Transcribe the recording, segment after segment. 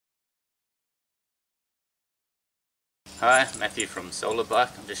Hi, Matthew from Solar Bike.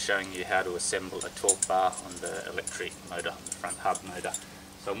 I'm just showing you how to assemble a torque bar on the electric motor, on the front hub motor.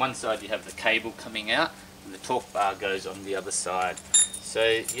 So on one side you have the cable coming out and the torque bar goes on the other side.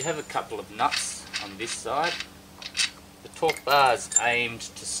 So you have a couple of nuts on this side. The torque bar is aimed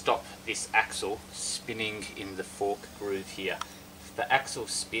to stop this axle spinning in the fork groove here. If the axle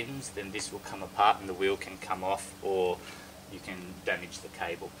spins, then this will come apart and the wheel can come off, or you can damage the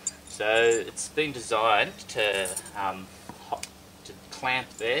cable. So it's been designed to clamp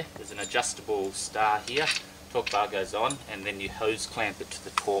there. There's an adjustable star here. Torque bar goes on and then you hose clamp it to the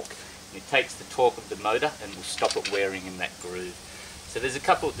torque. And it takes the torque of the motor and will stop it wearing in that groove. So there's a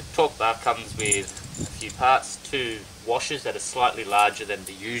couple, the torque bar comes with a few parts, two washers that are slightly larger than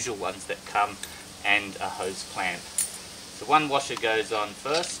the usual ones that come, and a hose clamp. So one washer goes on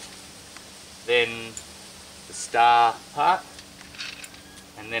first, then the star part,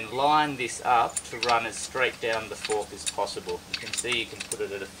 and then line this up to run as straight down the fork as possible. You can see you can put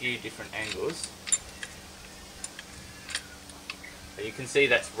it at a few different angles. So you can see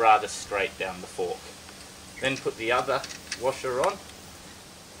that's rather straight down the fork. Then put the other washer on,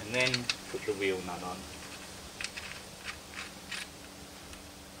 and then put the wheel nut on.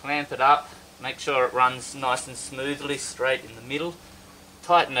 Clamp it up, make sure it runs nice and smoothly straight in the middle.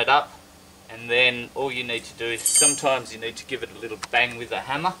 Tighten it up, and then all you need to do is, sometimes you need to give it a little bang with a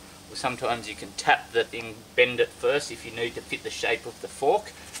hammer, or sometimes you can tap the thing, bend it first if you need to fit the shape of the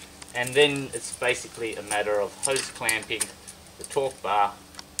fork, and then it's basically a matter of hose clamping the torque bar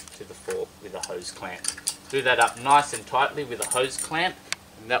to the fork with a hose clamp. Do that up nice and tightly with a hose clamp,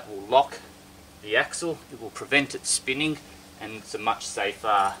 and that will lock the axle. It will prevent it spinning, and it's a much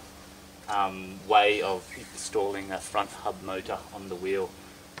safer way of installing a front hub motor on the wheel.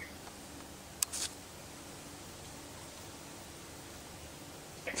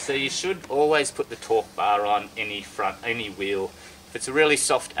 So you should always put the torque bar on any wheel. If it's a really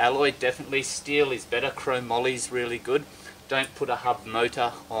soft alloy, definitely steel is better. Chromoly is really good. Don't put a hub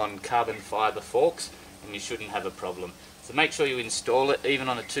motor on carbon fibre forks and you shouldn't have a problem. So make sure you install it, even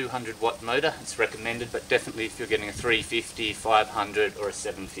on a 200 watt motor. It's recommended, but definitely if you're getting a 350, 500 or a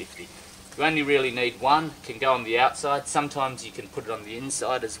 750. You only really need one. It can go on the outside. Sometimes you can put it on the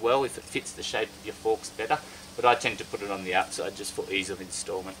inside as well if it fits the shape of your forks better, but I tend to put it on the outside just for ease of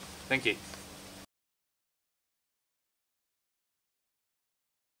installment. Thank you.